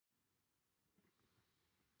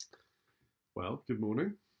Well, good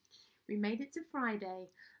morning. We made it to Friday.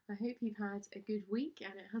 I hope you've had a good week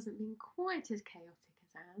and it hasn't been quite as chaotic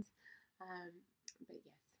as ours. But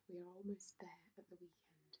yes, we are almost there at the weekend,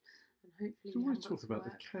 and hopefully Do we you always haven't got talk to about the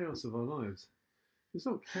work. chaos of our lives? It's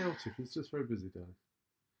not chaotic, it's just a very busy day.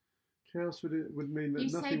 Chaos would mean that You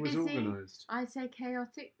say nothing was busy, organised. I say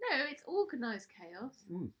chaotic. No, it's organised chaos.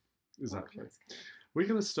 Exactly. Organised chaos. We're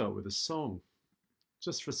going to start with a song,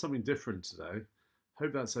 just for something different today.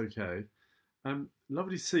 Hope that's okay.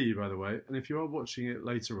 Lovely to see you, by the way. And if you are watching it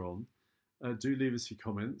later on, do leave us your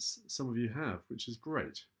comments. Some of you have, which is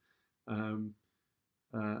great.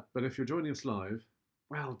 But if you're joining us live,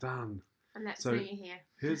 well done. And let's So know you're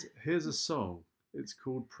here. here's a song. It's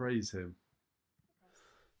called Praise Him.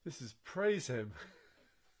 This is Praise Him.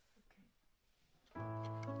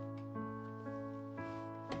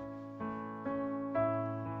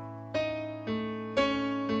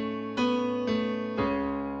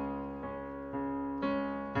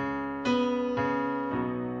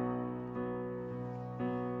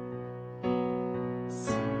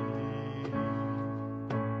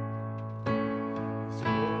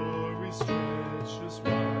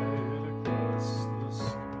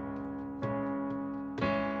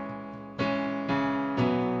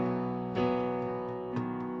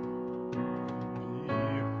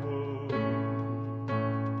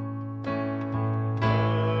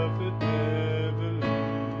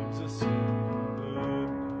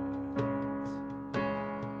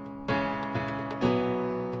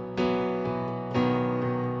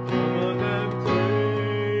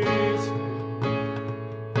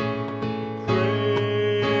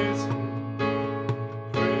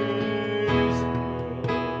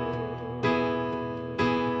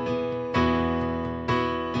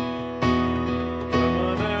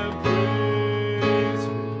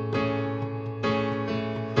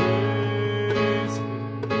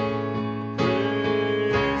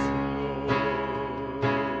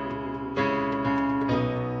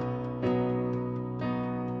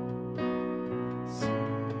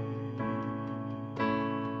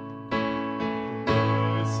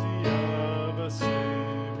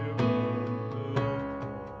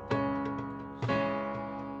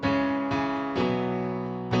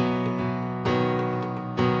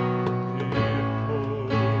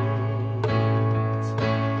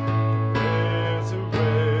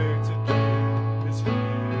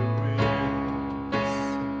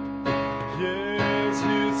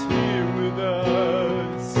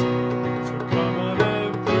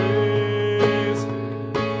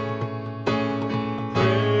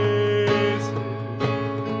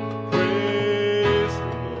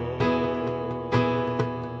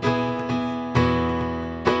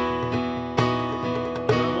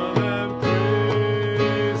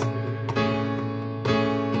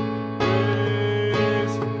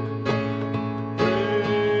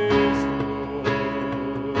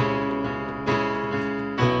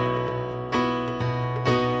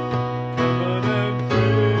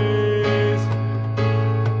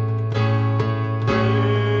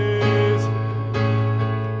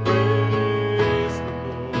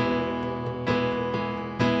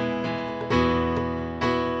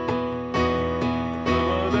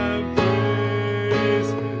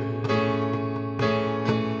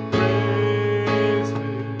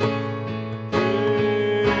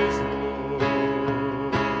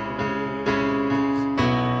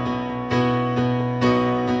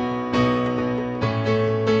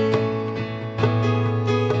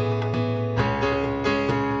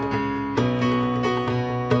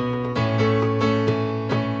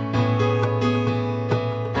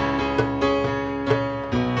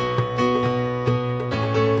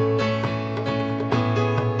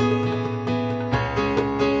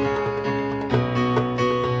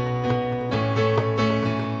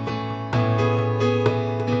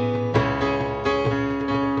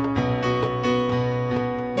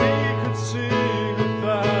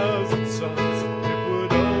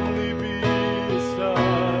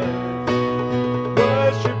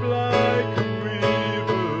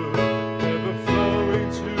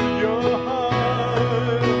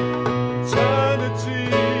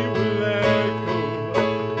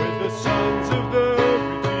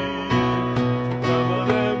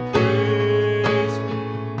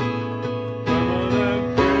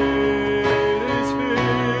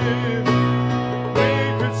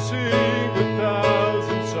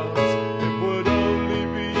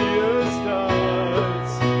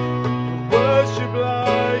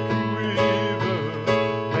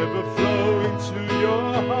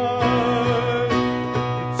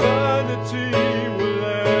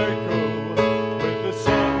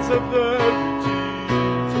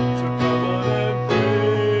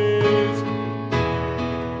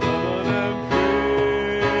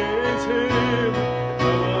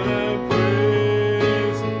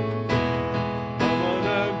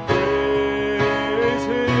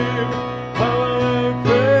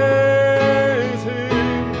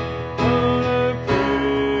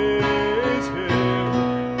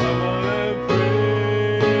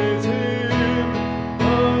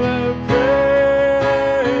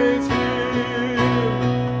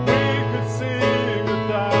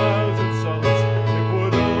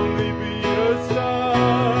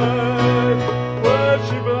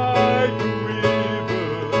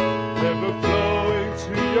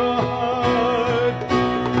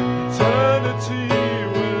 eternity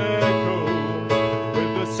will echo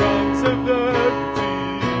with the songs of the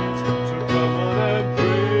redeemed. So come on and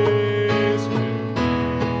praise Him.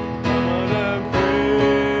 Come on and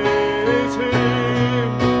praise Him.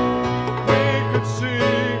 We could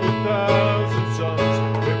sing 1,000 songs,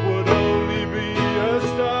 it would only be a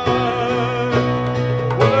start.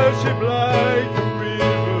 Worship like a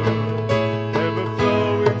river, ever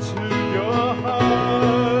flowing to your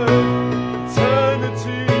heart.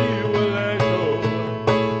 Eternity will echo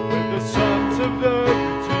with the songs of the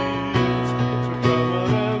redeemed. So come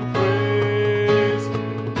on and praise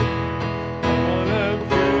Him. Come on and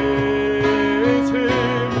praise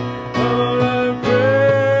Him. Come on and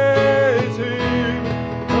praise Him.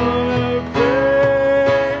 Come on and praise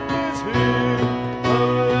Him. Come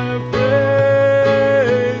on and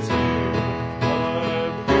praise Him. Come on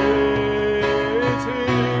and praise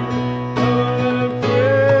Him. Come on and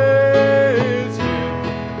praise Him.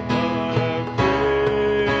 Come on and praise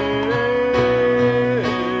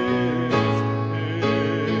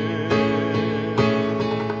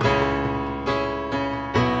Him.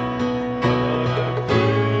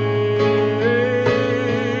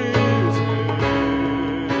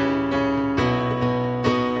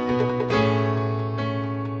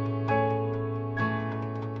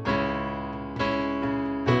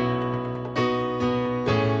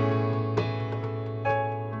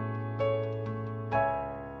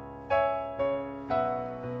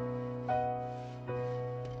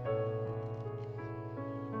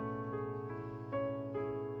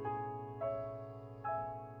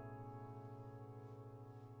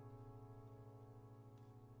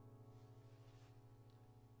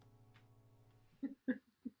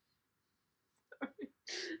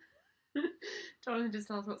 Jonathan just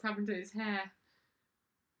asked what's happened to his hair.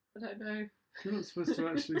 I don't know. You're not supposed to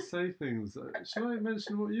actually say things. Shall I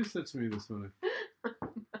mention what you said to me this morning?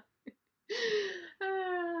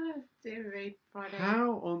 Dear me, Friday.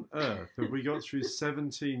 How on earth have we got through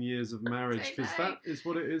 17 years of marriage? Because that is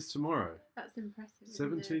what it is tomorrow. That's impressive.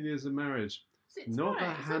 17 years of marriage. It's Not tomorrow.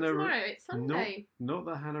 that It's Hannah. not tomorrow. It's Sunday. Not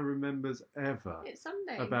that Hannah remembers ever It's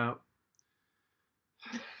Sunday. about.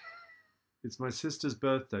 It's my sister's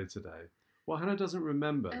birthday today. Well, Hannah doesn't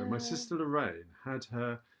remember that my sister Lorraine had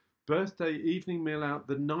her birthday evening meal out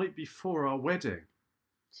the night before our wedding.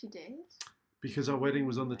 She did? Because our wedding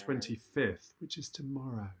was on the 25th, which is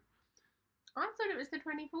tomorrow. I thought it was the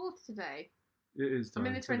 24th today. It is. I'm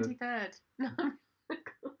in the so 23rd. No, I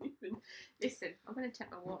can't even. Listen, I'm going to check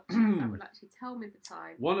my watch. That will actually tell me the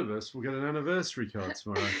time. One of us will get an anniversary card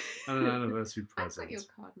tomorrow and an anniversary I've present. got your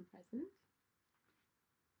card and present.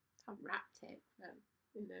 I've wrapped it, but,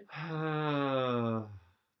 you know. Ah,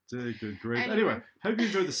 dear good grief. Anyway. Anyway, hope you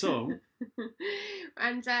enjoyed the song.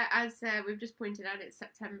 And as we've just pointed out, it's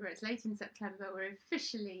September. It's late in September. We're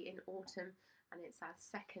officially in autumn, and it's our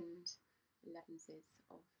second Elevenses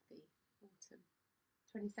of the autumn.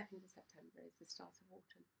 22nd of September is the start of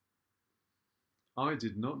autumn. I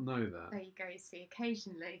did not know that. There you go. You see,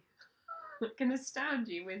 occasionally I can astound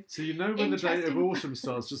you with. So you know when the date of interesting autumn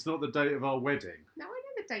starts, just not the date of our wedding. Now I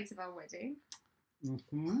know the date of our wedding.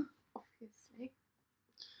 Mm-hmm. Obviously,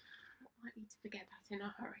 not likely to forget that in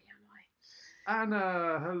a hurry, am I?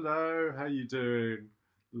 Anna, hello. How you doing?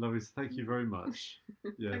 Lovely. Thank you very much.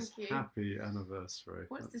 Yes, Thank you. happy anniversary.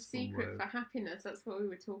 What's the That's one secret word. for happiness? That's what we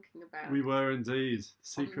were talking about. We were indeed.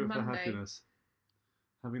 Secret for Monday. happiness.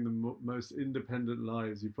 Having the most independent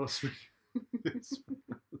lives you possibly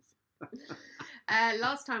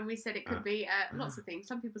Last time we said it could be lots of things.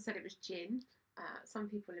 Some people said it was gin. Some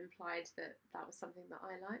people implied that that was something that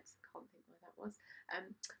I liked. Can't think why that was.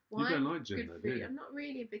 Wine, You don't like gin, good though, for do you. you? I'm not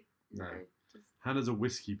really a big. No. No. Just, Hannah's a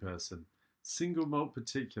whiskey person. Single malt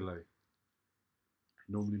particularly.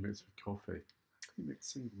 Normally mixed with coffee. How can you mix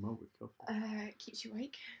single malt with coffee? keeps you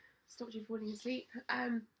awake. Stops you falling asleep.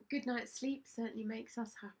 Good night's sleep certainly makes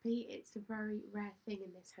us happy. It's a very rare thing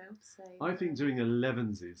in this house. So I think doing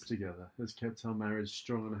Elevenses together has kept our marriage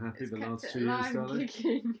strong and happy it's the kept last it 2 years, alive and darling.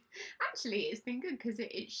 kicking. Actually, it's been good because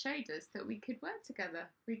it showed us that we could work together.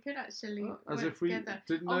 We could actually As work if we together.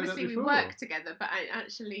 didn't know Obviously, that we before. work together, but I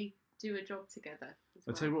actually do a job together. As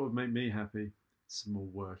I'll well. tell you what would make me happy. Some more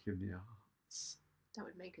work in the arts. That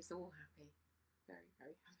would make us all happy. Very,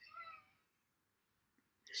 very happy.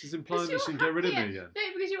 She's implying that Because she you're can get rid of me happier. again. No,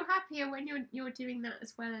 because you're happier when you're doing that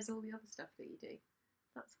as well as all the other stuff that you do.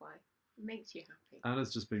 That's why. It makes you happy.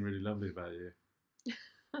 Anna's just being really lovely about you.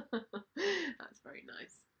 That's very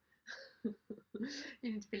nice.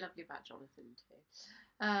 You need to be lovely about Jonathan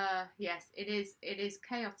too. Yes, it is. It is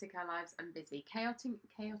chaotic, our lives, and busy. Chaotic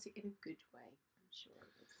in a good way. I'm sure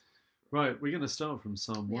it is. Right, we're going to start from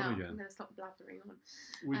Psalm 1 I'm again. going to stop blathering on.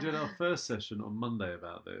 We did our first session on Monday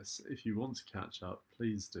about this. If you want to catch up,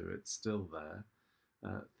 please do. It's still there.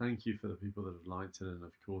 Thank you for the people that have liked it and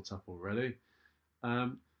have caught up already.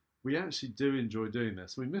 We actually do enjoy doing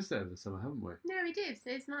this. We missed it over the summer, haven't we? No, we did.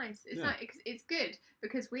 It's nice. Yeah. It's good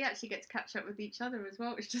because we actually get to catch up with each other as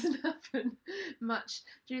well, which doesn't happen much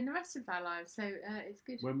during the rest of our lives. So it's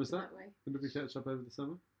good. When was in that? way. When did we catch up over the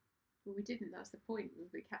summer? Well, we didn't. That's the point.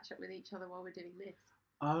 We catch up with each other while we're doing this.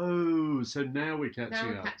 Oh, so now we're catching up. Now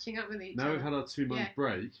we're catching up with each other. Now we've had our 2-month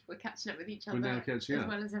break. We're catching up with each other. We're now catching as up.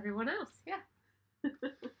 well as everyone else. Yeah.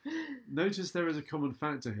 Notice there is a common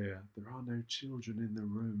factor here. There are no children in the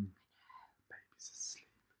room. Baby's asleep.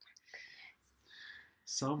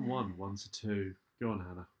 Psalm 1, 1-2. Go on,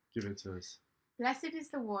 Hannah. Give it to us. Blessed is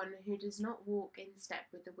the one who does not walk in step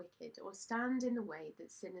with the wicked, or stand in the way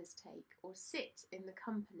that sinners take, or sit in the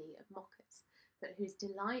company of mockers, but whose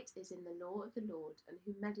delight is in the law of the Lord, and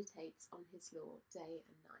who meditates on his law day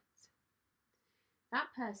and night. That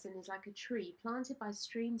person is like a tree planted by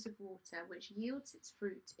streams of water, which yields its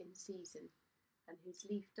fruit in season, and whose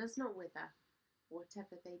leaf does not wither.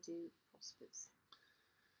 Whatever they do prospers.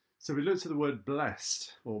 So we looked at the word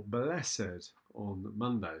blessed, or blessed, on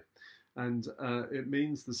Monday. And it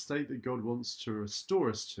means the state that God wants to restore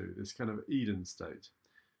us to, this kind of Eden state.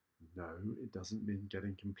 No, it doesn't mean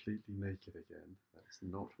getting completely naked again. That's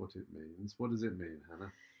not what it means. What does it mean,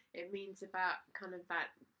 Hannah? It means about kind of that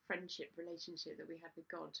friendship relationship that we had with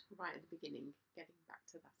God right at the beginning, getting back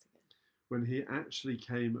to that again. When he actually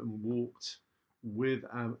came and walked with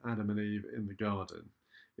Adam and Eve in the garden.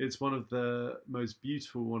 It's one of the most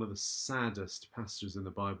beautiful, one of the saddest passages in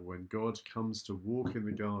the Bible when God comes to walk in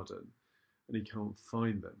the garden and he can't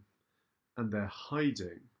find them. And they're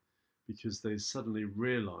hiding because they suddenly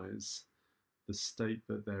realise the state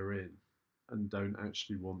that they're in and don't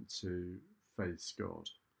actually want to face God.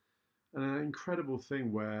 And an incredible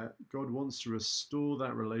thing where God wants to restore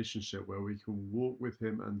that relationship where we can walk with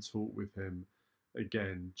him and talk with him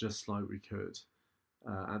again, just like we could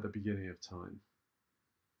at the beginning of time.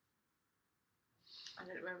 I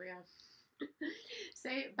don't know where we are. So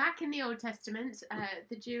back in the Old Testament,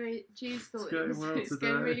 the Jews thought it's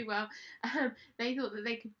going really well. They thought that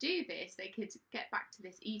they could do this. They could get back to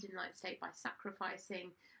this Eden-like state by sacrificing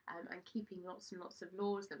and keeping lots and lots of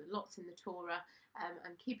laws. There were lots in the Torah,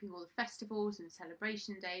 and keeping all the festivals and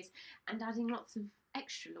celebration days, and adding lots of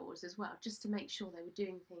extra laws as well, just to make sure they were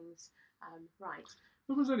doing things right.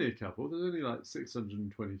 There was only a couple. There's only like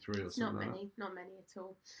 623 or something. Not many at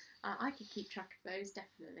all. I could keep track of those,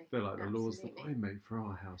 definitely. They're like the laws that I make for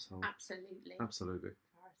our household. Absolutely.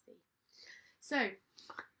 So,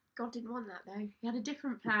 God didn't want that though. He had a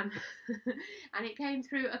different plan. And it came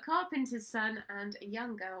through a carpenter's son and a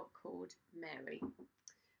young girl called Mary.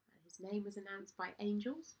 His name was announced by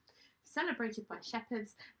angels, celebrated by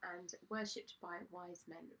shepherds, and worshipped by wise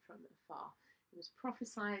men from afar. He was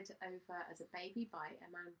prophesied over as a baby by a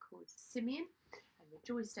man called Simeon and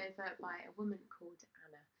rejoiced over by a woman called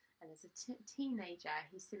Anna. And as a teenager,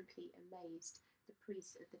 he simply amazed the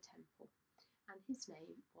priests of the temple. And his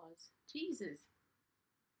name was Jesus.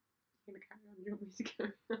 You're going to carry on? You want me to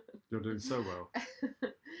carry on? You're doing so well.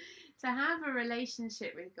 To have a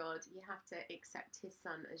relationship with God, you have to accept his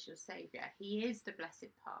son as your saviour. He is the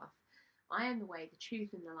blessed path. I am the way, the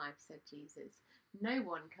truth and the life, said Jesus. No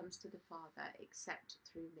one comes to the Father except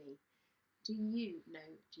through me. Do you know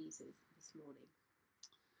Jesus this morning?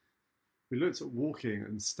 We looked at walking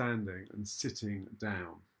and standing and sitting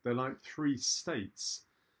down. They're like three states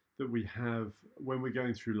that we have when we're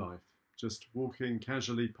going through life. Just walking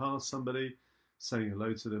casually past somebody, saying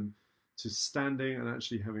hello to them, to standing and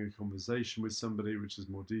actually having a conversation with somebody, which is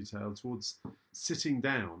more detailed, towards sitting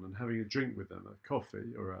down and having a drink with them, a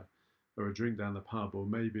coffee or a drink down the pub, or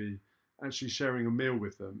maybe actually sharing a meal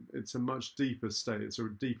with them. It's a much deeper state. It's a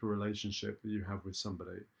deeper relationship that you have with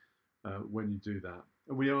somebody when you do that.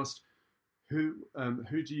 And we asked, who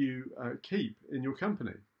do you keep in your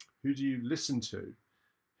company? Who do you listen to?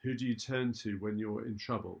 Who do you turn to when you're in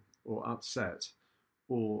trouble or upset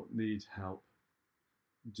or need help?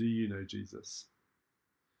 Do you know Jesus?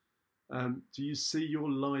 Do you see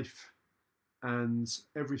your life and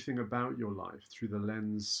everything about your life through the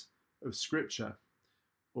lens of Scripture?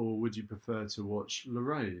 Or would you prefer to watch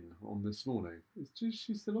Lorraine on This Morning? Is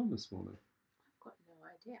she still on This Morning? I've got no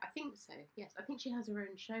idea. I think so, yes. I think she has her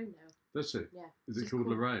own show now. Does she? Yeah. Is it called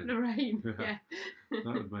Lorraine? Lorraine, yeah.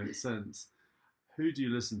 That would make sense. Who do you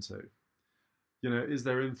listen to? You know, is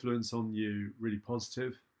their influence on you really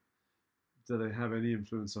positive? Do they have any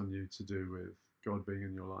influence on you to do with God being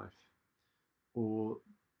in your life? Or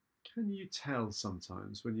can you tell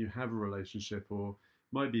sometimes when you have a relationship, or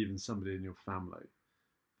might be even somebody in your family,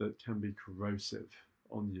 that can be corrosive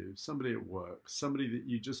on you? Somebody at work, somebody that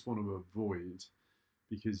you just want to avoid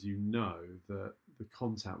because you know that the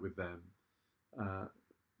contact with them uh,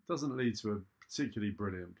 doesn't lead to a particularly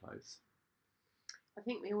brilliant place. I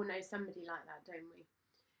think we all know somebody like that, don't we?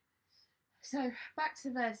 So, back to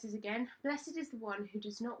the verses again. Blessed is the one who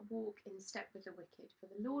does not walk in step with the wicked, for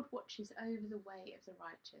the Lord watches over the way of the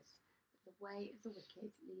righteous, but the way of the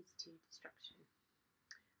wicked leads to destruction.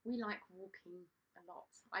 We like walking a lot.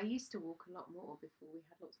 I used to walk a lot more before we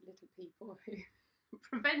had lots of little people who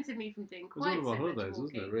prevented me from doing quite so much holidays,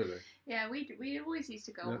 walking. wasn't it, really? Yeah, we always used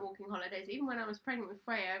to go on walking holidays. Even when I was pregnant with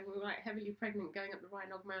Freya, we were like heavily pregnant, going up the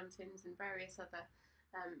Rhinog Mountains and various other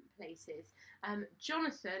places.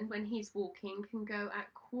 Jonathan, when he's walking, can go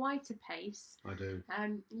at quite a pace. I do.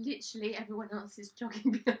 Literally everyone else is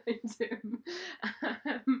jogging behind him.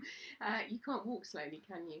 You can't walk slowly,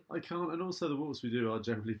 can you? I can't, and also the walks we do are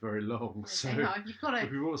generally very long. So you've got to,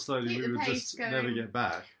 if we walk slowly, we would just never get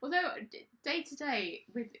back. Although day to day,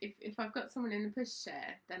 if I've got someone in the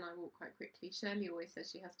pushchair, then I walk quite quickly. Shirley always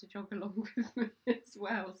says she has to jog along with me as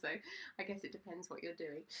well. So I guess it depends what you're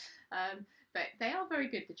doing. But they are very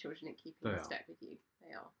good, the children, at keeping in step with you.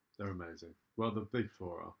 They are. They're amazing. Well, the big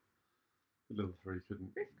four are. The little three couldn't.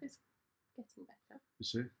 Rivka's getting better. Is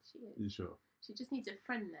she? She is. Are you sure? She just needs a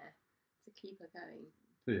friend there to keep her going.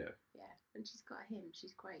 Theo? Yeah, and she's got him.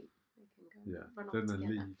 She's great. They can go run off then together. they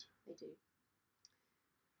lead. They do.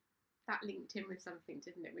 That linked in with something,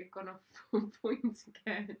 didn't it? We've gone off 4 points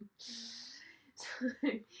again. So,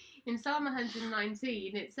 in Psalm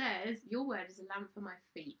 119, it says, "Your word is a lamp for my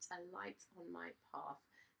feet, a light on my path."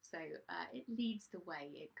 So it leads the way.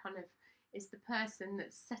 It kind of is the person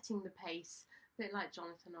that's setting the pace, a bit like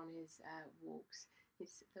Jonathan on his walks.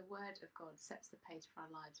 It's the word of God sets the pace for our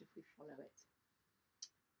lives if we follow it.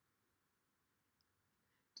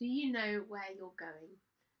 Do you know where you're going,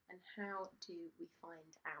 and how do we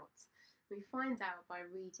find out? We find out by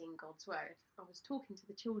reading God's word. I was talking to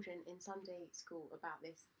the children in Sunday school about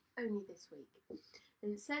this only this week.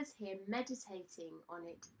 And it says here, meditating on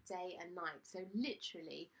it day and night. So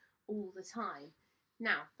literally all the time.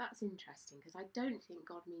 Now, that's interesting because I don't think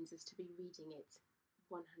God means us to be reading it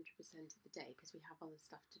 100% of the day because we have other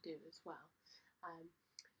stuff to do as well.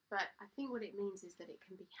 But I think what it means is that it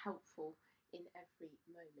can be helpful in every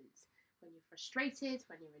moment. When you're frustrated,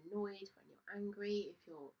 when you're annoyed, when you're angry, if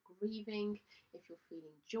you're grieving, if you're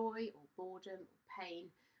feeling joy or boredom or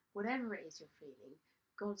pain, whatever it is you're feeling,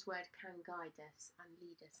 God's word can guide us and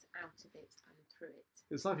lead us out of it and through it.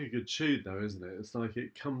 It's like a good tune though, isn't it? It's like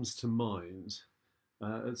it comes to mind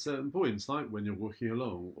at certain points, like when you're walking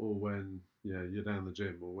along or when you're down the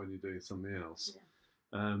gym or when you're doing something else.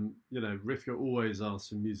 Yeah. Rivka always asks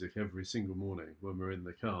for music every single morning when we're in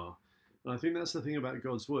the car. And I think that's the thing about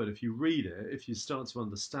God's word. If you read it, if you start to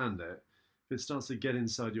understand it, if it starts to get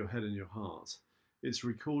inside your head and your heart, it's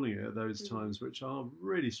recalling it at those times which are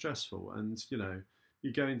really stressful. And,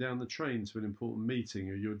 you're going down the train to an important meeting,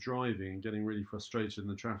 or you're driving and getting really frustrated in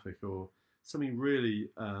the traffic, or something really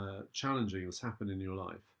challenging has happened in your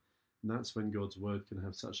life. And that's when God's word can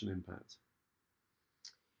have such an impact.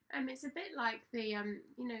 It's a bit like the, I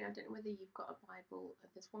don't know whether you've got a Bible,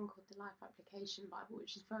 there's one called the Life Application Bible,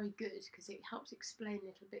 which is very good because it helps explain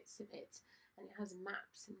little bits of it, and it has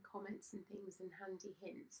maps and comments and things and handy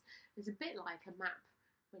hints. It's a bit like a map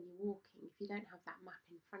when you're walking. If you don't have that map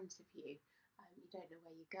in front of you, you don't know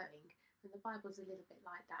where you're going. And the Bible's a little bit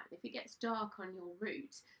like that. If it gets dark on your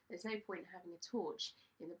route, there's no point having a torch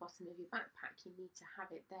in the bottom of your backpack. You need to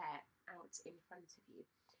have it there out in front of you.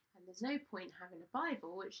 And there's no point having a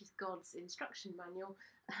Bible, which is God's instruction manual,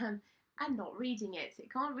 and not reading it.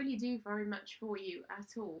 It can't really do very much for you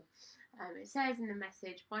at all. It says in the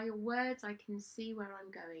Message, "By your words I can see where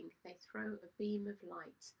I'm going. They throw a beam of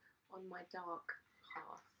light on my dark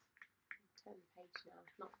path." I'll turn the page now,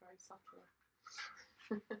 not very subtle.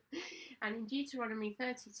 And in Deuteronomy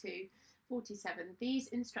 32:47, "These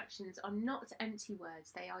instructions are not empty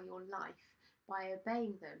words, they are your life. By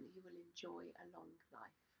obeying them, you will enjoy a long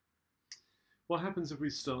life." What happens if we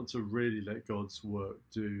start to really let God's work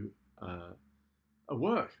do a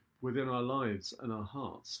work within our lives and our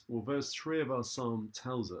hearts? Well, verse 3 of our psalm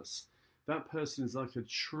tells us that person is like a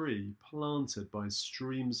tree planted by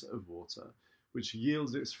streams of water, which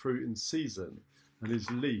yields its fruit in season, and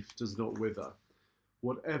whose leaf does not wither.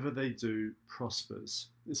 Whatever they do prospers.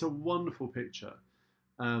 It's a wonderful picture.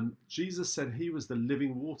 Jesus said he was the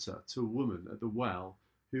living water to a woman at the well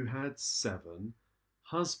who had 7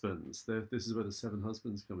 husbands. This is where the 7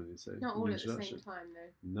 husbands come in, you see. Not all at the same time,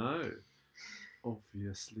 though. No.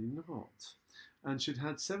 Obviously not. And she'd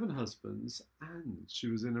had 7 husbands, and she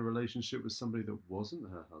was in a relationship with somebody that wasn't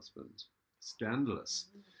her husband. Scandalous.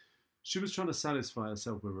 She was trying to satisfy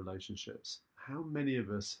herself with relationships. How many of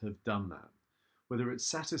us have done that? Whether it's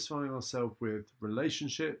satisfying ourselves with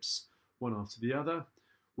relationships, one after the other,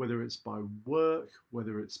 whether it's by work,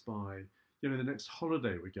 whether it's by, the next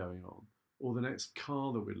holiday we're going on, or the next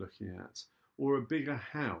car that we're looking at, or a bigger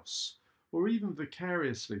house, or even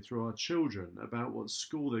vicariously through our children about what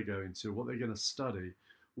school they're going to, what they're going to study,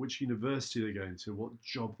 which university they're going to, what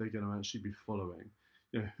job they're going to actually be following.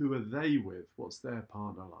 Who are they with? What's their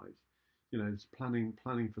partner like?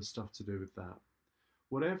 Planning for stuff to do with that.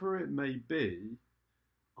 Whatever it may be,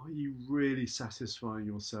 are you really satisfying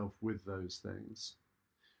yourself with those things?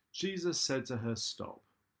 Jesus said to her, stop.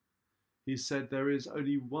 He said, there is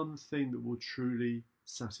only one thing that will truly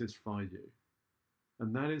satisfy you,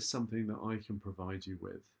 and that is something that I can provide you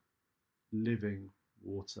with: living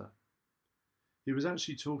water. He was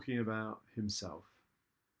actually talking about himself.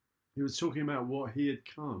 He was talking about what he had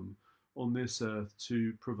come on this earth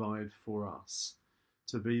to provide for us,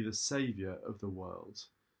 to be the saviour of the world,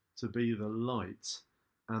 to be the light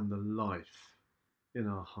and the life in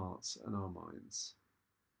our hearts and our minds.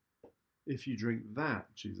 If you drink that,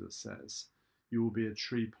 Jesus says, you will be a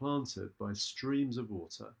tree planted by streams of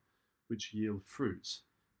water, which yield fruit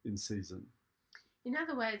in season. In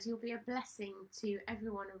other words, you'll be a blessing to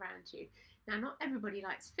everyone around you. Now, not everybody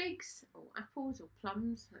likes figs or apples or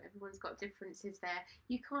plums. Everyone's got differences there.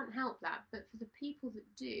 You can't help that. But for the people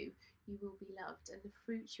that do, you will be loved, and the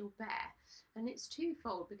fruit you'll bear. And it's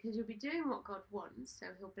twofold, because you'll be doing what God wants, so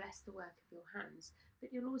he'll bless the work of your hands.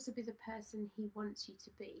 But you'll also be the person he wants you to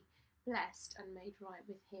be, blessed and made right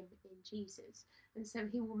with him in Jesus. And so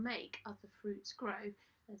he will make other fruits grow,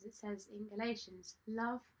 as it says in Galatians: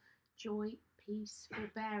 love, joy, peace,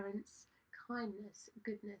 forbearance, kindness,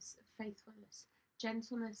 goodness, faithfulness,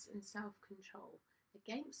 gentleness, and self-control.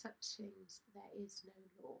 Against such things there is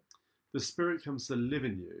no law. The Spirit comes to live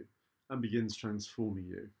in you and begins transforming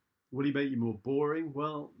you. Will he make you more boring?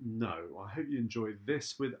 Well, no. I hope you enjoy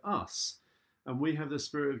this with us. And we have the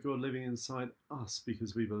Spirit of God living inside us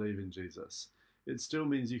because we believe in Jesus. It still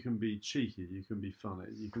means you can be cheeky, you can be funny,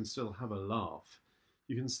 you can still have a laugh,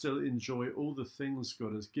 you can still enjoy all the things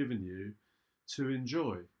God has given you to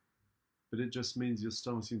enjoy. But it just means you're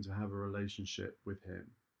starting to have a relationship with him.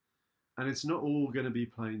 And it's not all going to be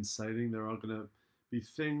plain sailing. There are going to be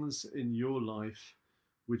things in your life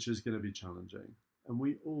which is going to be challenging. And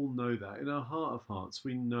we all know that. In our heart of hearts,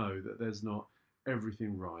 we know that there's not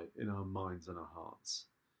everything right in our minds and our hearts.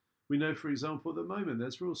 We know, for example, at the moment,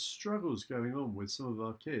 there's real struggles going on with some of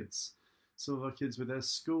our kids. Some of our kids with their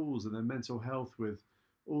schools and their mental health, with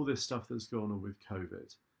all this stuff that's gone on with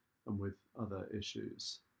COVID and with other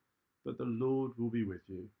issues. But the Lord will be with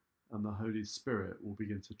you, and the Holy Spirit will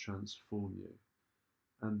begin to transform you.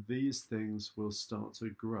 And these things will start to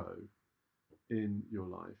grow in your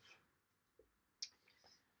life.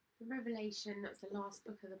 In Revelation, that's the last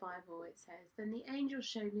book of the Bible, it says, "Then the angel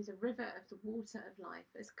showed me the river of the water of life,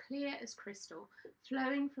 as clear as crystal,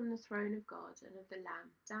 flowing from the throne of God and of the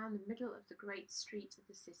Lamb, down the middle of the great street of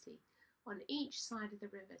the city. On each side of the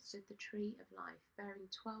river stood the tree of life, bearing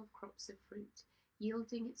 12 crops of fruit,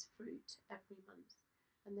 yielding its fruit every month,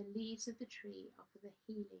 and the leaves of the tree are for the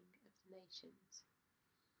healing of the nations."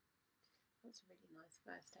 That's a really nice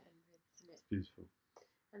verse to end with, isn't it? It's beautiful.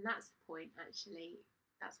 And that's the point, actually.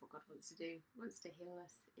 That's what God wants to do. He wants to heal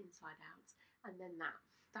us inside out. And then that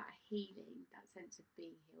healing, that sense of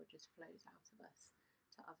being healed, just flows out of us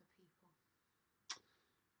to other people.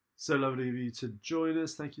 So lovely of you to join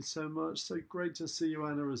us. Thank you so much. So great to see you,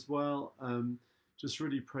 Anna, as well. Just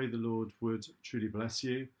really pray the Lord would truly bless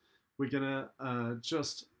you. We're going to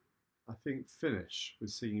just, I think, finish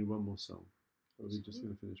with singing one more song. Or are we just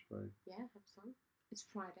going to finish praying? Yeah, have a song. It's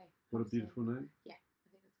Friday. What a beautiful name. Yeah, I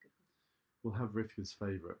think that's a good one. We'll have Rivka's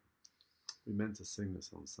favourite. We meant to sing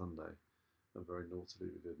this on Sunday, and very naughtily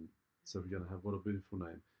we didn't. So we're going to have What a Beautiful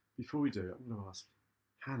Name. Before we do, I'm going to ask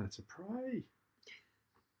Hannah to pray.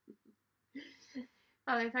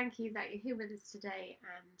 Father, thank you that you're here with us today,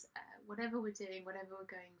 and whatever we're doing, whatever we're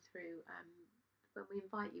going through, when we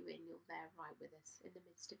invite you in, you're there right with us in the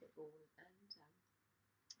midst of it all. And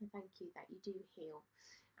I thank you that you do heal,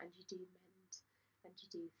 and you do mend, and you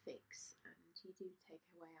do fix, and you do take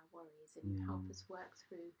away our worries, and you help us work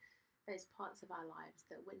through those parts of our lives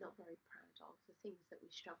that we're not very proud of, the things that we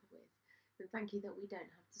struggle with. And thank you that we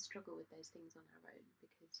don't have to struggle with those things on our own,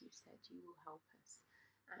 because you said you will help us.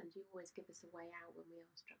 And you always give us a way out when we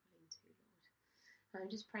are struggling too, Lord. And I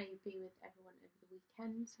just pray you be with everyone over the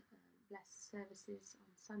weekend. Bless the services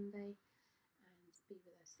on Sunday. And be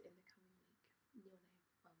with us in the coming week. In your name,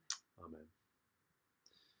 amen. Amen.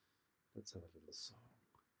 Let's have a little song.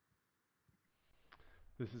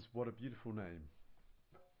 This is What a Beautiful Name.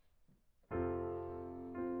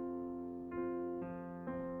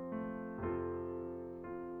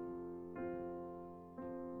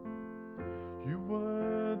 You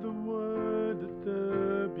were the Word at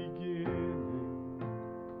the beginning,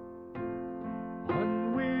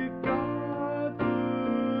 one with God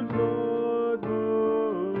the Lord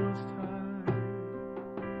Most High.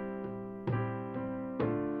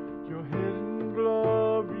 Your hidden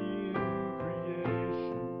glory in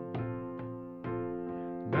creation,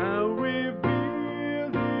 now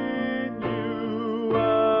revealed in you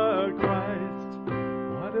are Christ.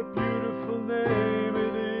 What a beautiful name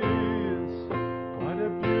it is. What a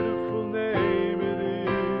beautiful name it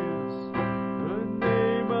is. The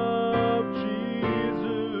name of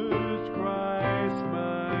Jesus Christ,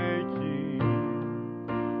 my King.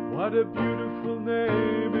 What a beautiful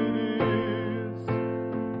name it is.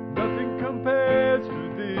 Nothing compares to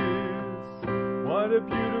this. What a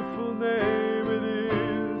beautiful name it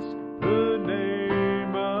is. The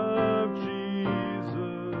name of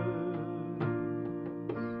Jesus.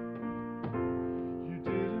 You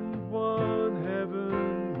didn't want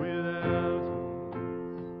heaven without us.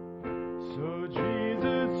 So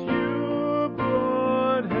Jesus, you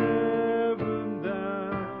brought heaven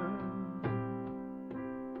down.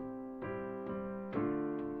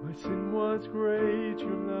 My sin was great,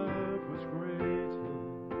 your love was greater.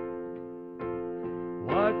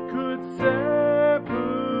 What could separate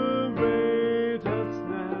us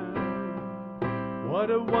now? What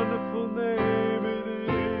a wonderful name it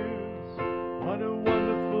is. What a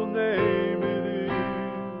wonderful name it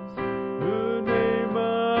is. The name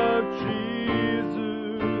of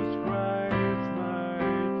Jesus Christ, my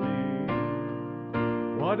King.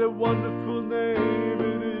 What a wonderful name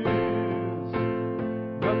it is.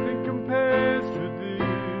 Nothing compares to this.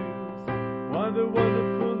 What a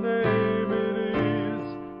wonderful name it is.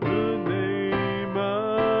 The name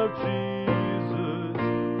of Jesus.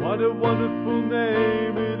 What a wonderful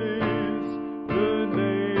name it is. The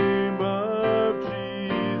name of Jesus.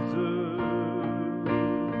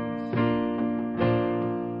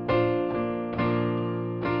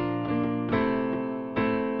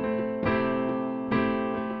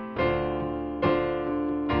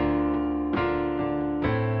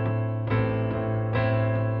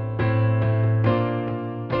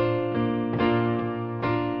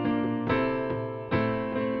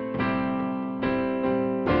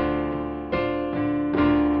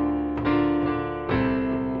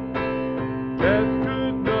 Death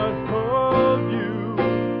could not hold you,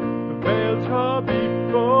 the veil tore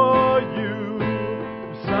before you,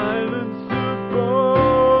 you silenced the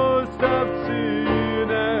boast of sin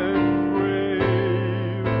and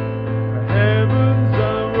grave. The heavens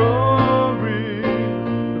are roaring,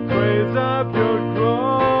 the praise of your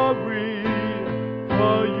glory,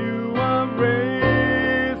 for you are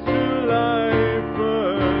raised to life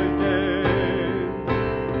again.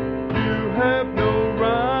 You have no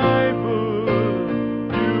rival,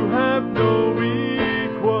 you have no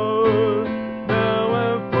equal, now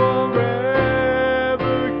and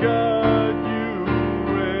forever, God, you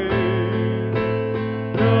reign.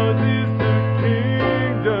 Yours is the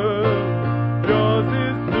kingdom, yours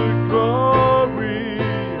is the glory,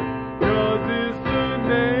 yours is the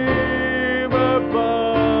name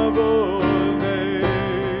above all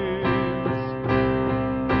names.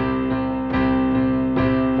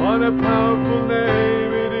 What a powerful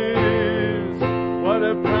name it is. What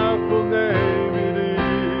a powerful name it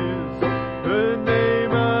is. The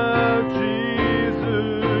name of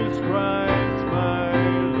Jesus Christ, my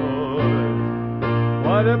Lord.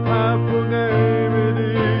 What a powerful name it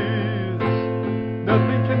is.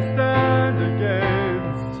 Nothing can stand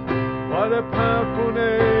against. What a powerful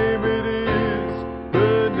name it is.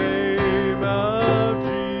 The name of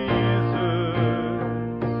Jesus.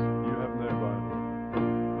 You have no rival.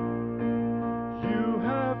 You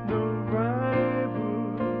have no rival.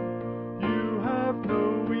 You have no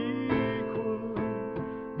equal.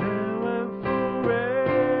 Now and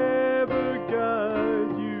forever, God,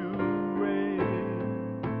 you reign.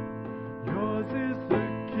 Yours is the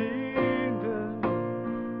kingdom.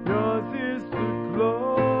 Yours is the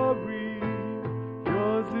glory.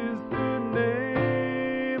 Yours is the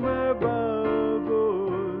name above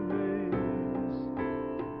all names.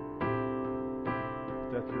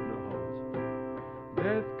 Death could not hold.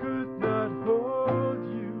 Death could not hold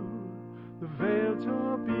you. The veil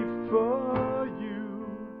tore before you.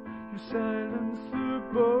 You silenced the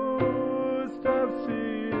boast of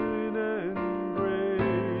sin and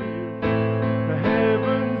grave. The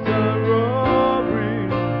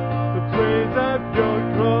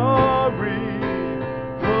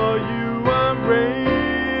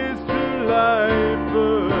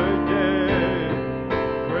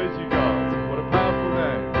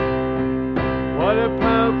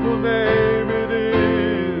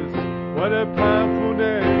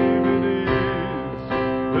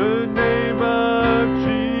the name of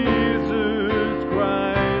Jesus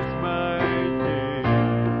Christ, my King.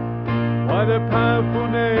 What a powerful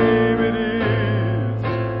name it is,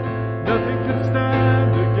 nothing can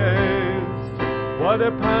stand against. What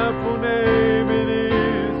a powerful name it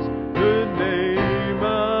is, the name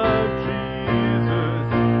of Jesus.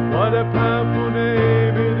 What a powerful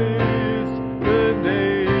name it is, the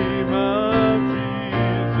name of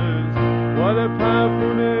Jesus. What a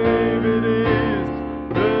powerful name it is,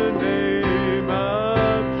 the name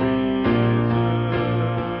of Jesus.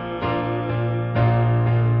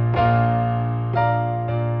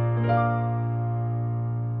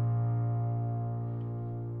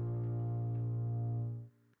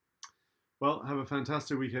 Well, have a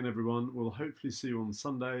fantastic weekend, everyone. We'll hopefully see you on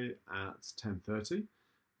Sunday at 10:30,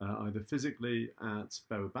 either physically at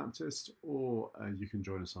Bearwood Baptist or you can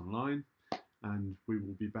join us online. And we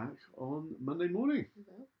will be back on Monday morning.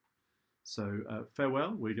 So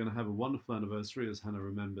farewell. We're going to have a wonderful anniversary as Hannah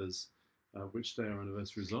remembers which day our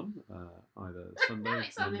anniversary is on. Either Sunday,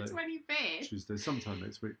 It's on Monday, the 25th. Tuesday, sometime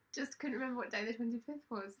next week. Just couldn't remember what day the 25th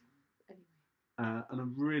was. Anyway. And I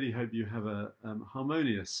really hope you have a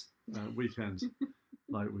harmonious weekend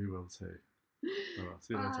like we will too. All right,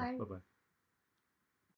 see you later. Bye-bye.